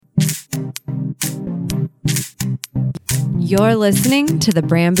You're listening to the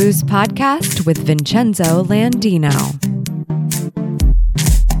Brand Boost Podcast with Vincenzo Landino.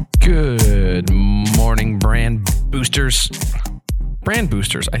 Good morning, Brand Boosters. Brand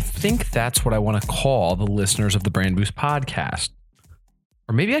Boosters, I think that's what I want to call the listeners of the Brand Boost Podcast.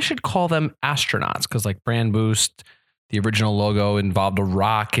 Or maybe I should call them astronauts, because like Brand Boost, the original logo involved a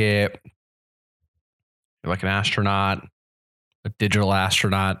rocket. You're like an astronaut, a digital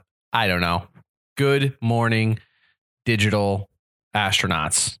astronaut. I don't know. Good morning, digital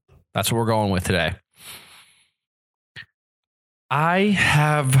astronauts. That's what we're going with today. I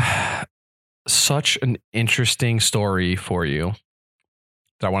have such an interesting story for you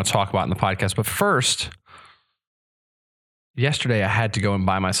that I want to talk about in the podcast. But first, yesterday I had to go and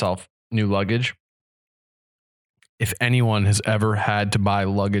buy myself new luggage. If anyone has ever had to buy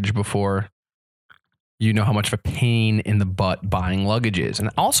luggage before, you know how much of a pain in the butt buying luggage is,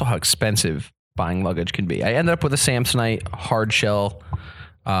 and also how expensive buying luggage can be. I ended up with a Samsonite hard shell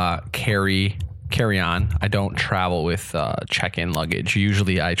carry-on. I don't travel with check-in luggage.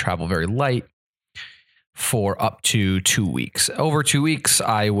 Usually I travel very light for up to 2 weeks. Over 2 weeks,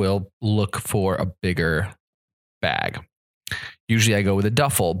 I will look for a bigger bag. Usually I go with a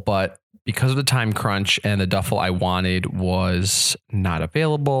duffel, but because of the time crunch and the duffel I wanted was not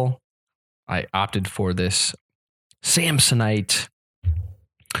available, I opted for this Samsonite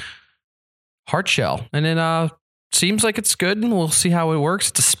hard shell. And then seems like it's good, and we'll see how it works.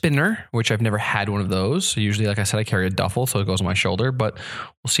 It's a spinner, which I've never had one of those. Usually, like I said, I carry a duffel, so it goes on my shoulder, but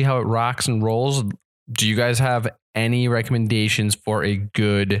we'll see how it rocks and rolls. Do you guys have any recommendations for a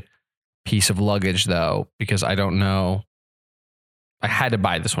good piece of luggage, though? Because I don't know. I had to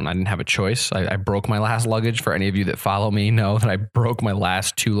buy this one. I didn't have a choice. I broke my last luggage. For any of you that follow me know that I broke my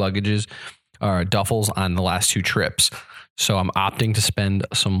last two luggages or duffels on the last two trips. So I'm opting to spend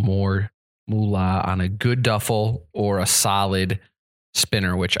some more moolah on a good duffel or a solid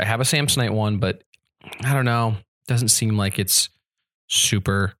spinner, which I have a Samsonite one, but I don't know. Doesn't seem like it's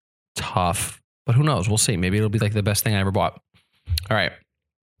super tough, but who knows? We'll see. Maybe it'll be like the best thing I ever bought. All right.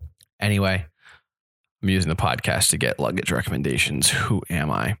 Anyway, I'm using the podcast to get luggage recommendations. Who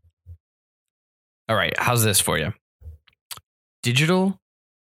am I? All right. How's this for you? Digital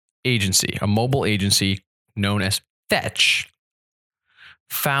agency, a mobile agency known as Fetch,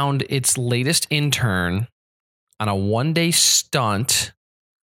 found its latest intern on a one-day stunt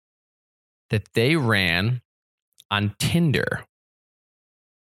that they ran on Tinder.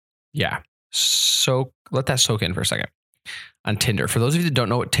 Yeah. So let that soak in for a second. On Tinder. For those of you that don't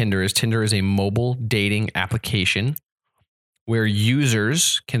know what Tinder is a mobile dating application where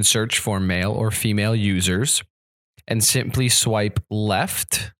users can search for male or female users and simply swipe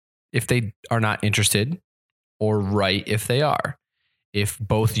left if they are not interested or right if they are. If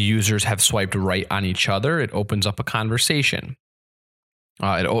both users have swiped right on each other, it opens up a conversation.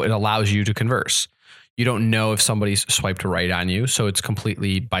 It allows you to converse. You don't know if somebody's swiped right on you, so it's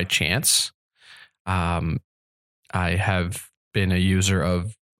completely by chance. I have been a user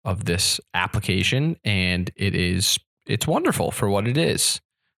of this application, and it's wonderful for what it is.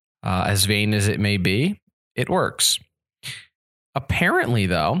 As vain as it may be, it works. Apparently,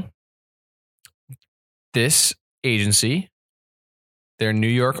 though, this agency, their New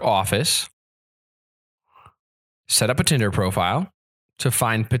York office, set up a Tinder profile to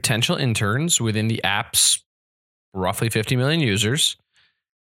find potential interns within the app's roughly 50 million users,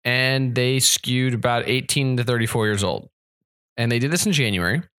 and they skewed about 18 to 34 years old. And they did this in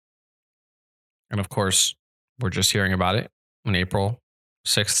January. And of course, we're just hearing about it on April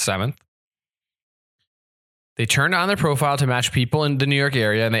 6th, 7th. They turned on their profile to match people in the New York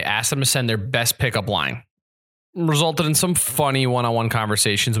area, and they asked them to send their best pickup line. Resulted in some funny one-on-one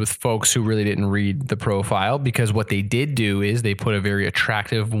conversations with folks who really didn't read the profile, because what they did do is they put a very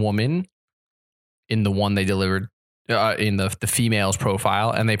attractive woman in the one they delivered in the female's profile,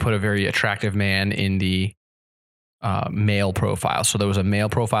 and they put a very attractive man in the male profile. So there was a male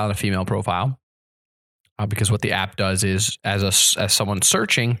profile and a female profile, because what the app does is as someone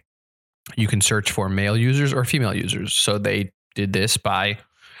searching, you can search for male users or female users. So they did this by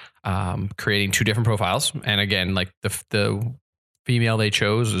creating two different profiles. And again, like the female they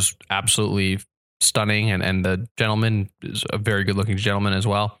chose is absolutely stunning. And the gentleman is a very good looking gentleman as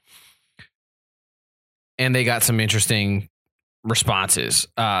well. And they got some interesting responses.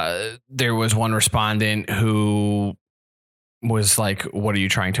 There was one respondent who was like, what are you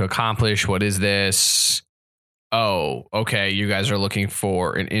trying to accomplish? What is this? Oh, okay. You guys are looking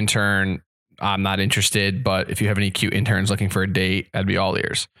for an intern. I'm not interested, but if you have any cute interns looking for a date, I'd be all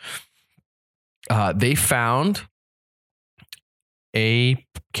ears. They found a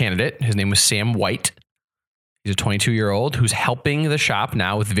candidate. His name was Sam White. He's a 22-year-old who's helping the shop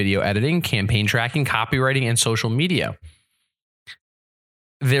now with video editing, campaign tracking, copywriting, and social media.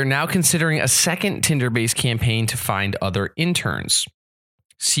 They're now considering a second Tinder-based campaign to find other interns.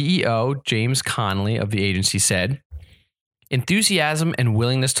 CEO James Connolly of the agency said, "Enthusiasm and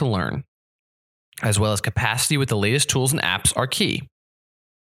willingness to learn, as well as capacity with the latest tools and apps, are key."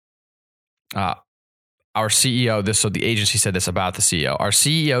 Our CEO, the agency said this about the CEO. "Our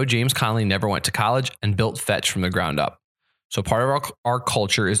CEO, James Connolly, never went to college and built Fetch from the ground up. So part of our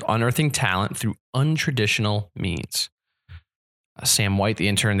culture is unearthing talent through untraditional means." Sam White, the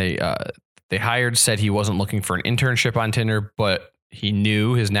intern they hired, said he wasn't looking for an internship on Tinder, but he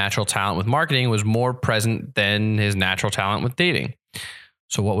knew his natural talent with marketing was more present than his natural talent with dating.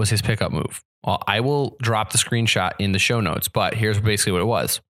 So what was his pickup move? Well, I will drop the screenshot in the show notes, but here's basically what it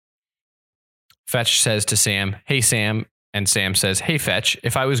was. Fetch says to Sam, "Hey, Sam." And Sam says, "Hey, Fetch,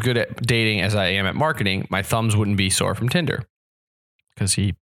 if I was good at dating as I am at marketing, my thumbs wouldn't be sore from Tinder." Because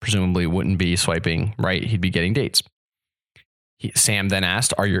he presumably wouldn't be swiping right. He'd be getting dates. Sam then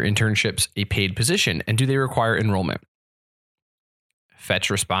asked, "Are your internships a paid position and do they require enrollment?"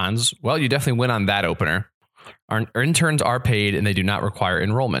 Fetch responds, "Well, you definitely win on that opener. Our interns are paid and they do not require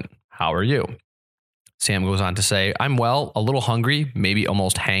enrollment. How are you?" Sam goes on to say, "I'm well, a little hungry, maybe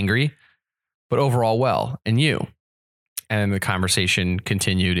almost hangry, but overall well. And you?" And the conversation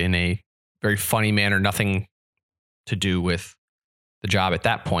continued in a very funny manner, nothing to do with the job at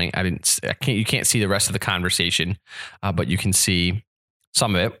that point. You can't see the rest of the conversation, but you can see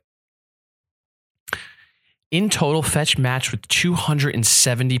some of it. In total, Fetch matched with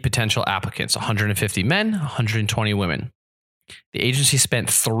 270 potential applicants, 150 men, 120 women. The agency spent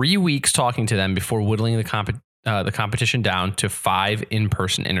 3 weeks talking to them before whittling the competition down to 5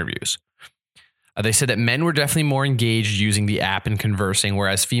 in-person interviews. They said that men were definitely more engaged using the app and conversing,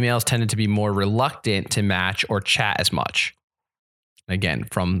 whereas females tended to be more reluctant to match or chat as much. Again,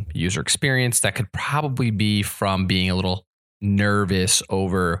 from user experience, that could probably be from being a little nervous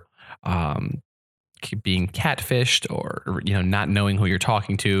over being catfished or not knowing who you're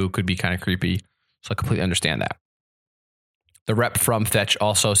talking to. Could be kind of creepy. So I completely understand that. The rep from Fetch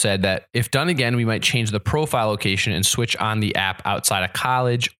also said that if done again, we might change the profile location and switch on the app outside of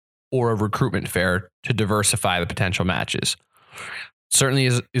college or a recruitment fair to diversify the potential matches.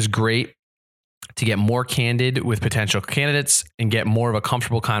 Certainly is great to get more candid with potential candidates and get more of a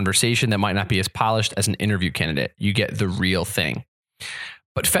comfortable conversation that might not be as polished as an interview candidate. You get the real thing.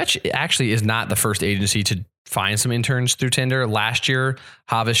 But Fetch actually is not the first agency to find some interns through Tinder. Last year,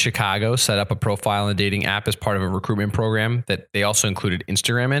 Havas Chicago set up a profile in a dating app as part of a recruitment program that they also included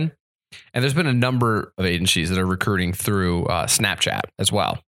Instagram in. And there's been a number of agencies that are recruiting through Snapchat as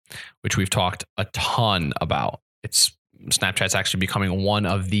well, which we've talked a ton about. Snapchat's actually becoming one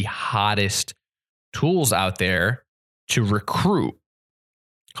of the hottest tools out there to recruit.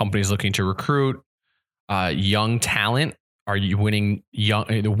 Companies looking to recruit young talent are winning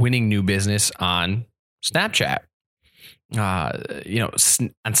new business on Snapchat. On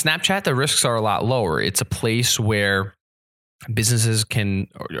Snapchat, the risks are a lot lower. It's a place where businesses can,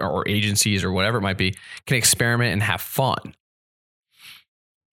 or agencies or whatever it might be, can experiment and have fun.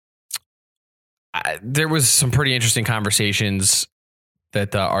 There was some pretty interesting conversations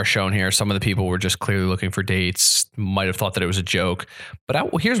that are shown here. Some of the people were just clearly looking for dates, might have thought that it was a joke.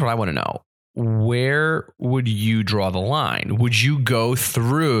 But here's what I want to know. Where would you draw the line? Would you go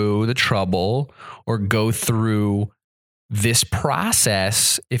through the trouble or go through this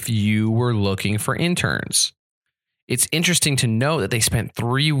process if you were looking for interns? It's interesting to note that they spent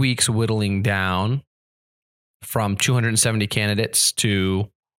 3 weeks whittling down from 270 candidates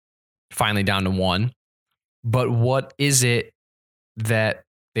to finally down to 1. But what is it that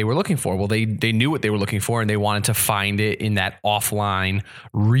they were looking for? Well, they knew what they were looking for and they wanted to find it in that offline,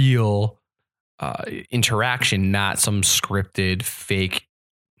 real interaction, not some scripted, fake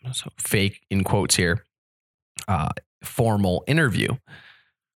in quotes here, formal interview.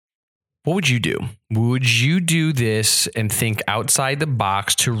 What would you do? Would you do this and think outside the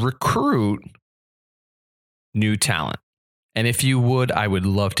box to recruit new talent? And if you would, I would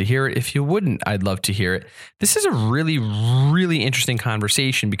love to hear it. If you wouldn't, I'd love to hear it. This is a really, really interesting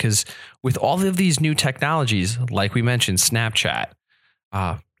conversation because with all of these new technologies, like we mentioned, Snapchat,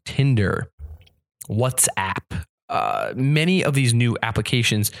 Tinder, WhatsApp, many of these new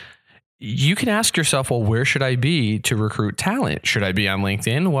applications, you can ask yourself, well, where should I be to recruit talent? Should I be on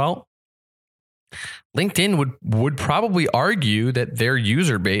LinkedIn? Well, LinkedIn would probably argue that their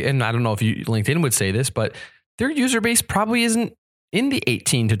user base, and I don't know if LinkedIn would say this, but their user base probably isn't in the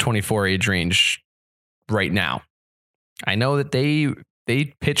 18 to 24 age range right now. I know that they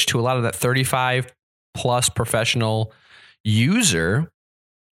pitch to a lot of that 35 plus professional user.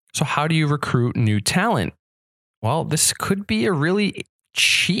 So how do you recruit new talent? Well, this could be a really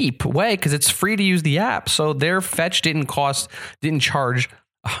cheap way because it's free to use the app. So their Fetch didn't charge.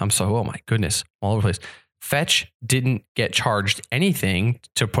 Oh my goodness, all over the place. Fetch didn't get charged anything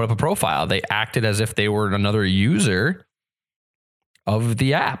to put up a profile. They acted as if they were another user of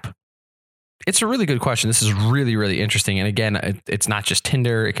the app. It's a really good question. This is really, really interesting. And again, it's not just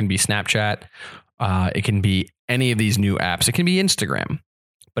Tinder. It can be Snapchat. It can be any of these new apps. It can be Instagram.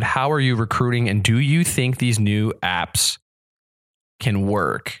 But how are you recruiting? And do you think these new apps can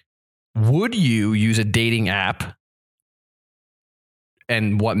work? Would you use a dating app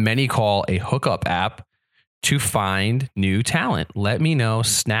and what many call a hookup app to find new talent? Let me know.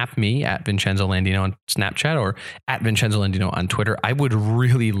 Snap me at Vincenzo Landino on Snapchat or at Vincenzo Landino on Twitter. I would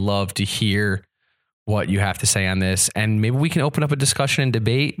really love to hear what you have to say on this. And maybe we can open up a discussion and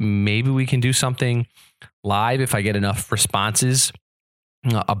debate. Maybe we can do something live if I get enough responses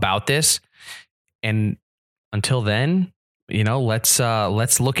about this. And until then,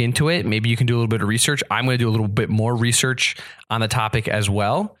 let's look into it. Maybe you can do a little bit of research. I'm going to do a little bit more research on the topic as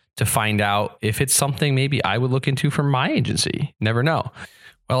well to find out if it's something maybe I would look into for my agency. Never know.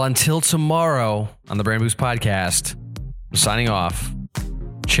 Well, until tomorrow on the Brand Boost Podcast, I'm signing off.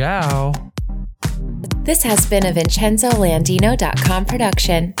 Ciao. This has been a VincenzoLandino.com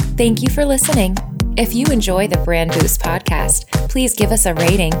production. Thank you for listening. If you enjoy the Brand Boost Podcast, please give us a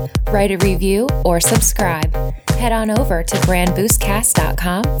rating, write a review, or subscribe. Head on over to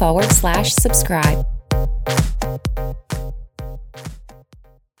brandboostcast.com/subscribe.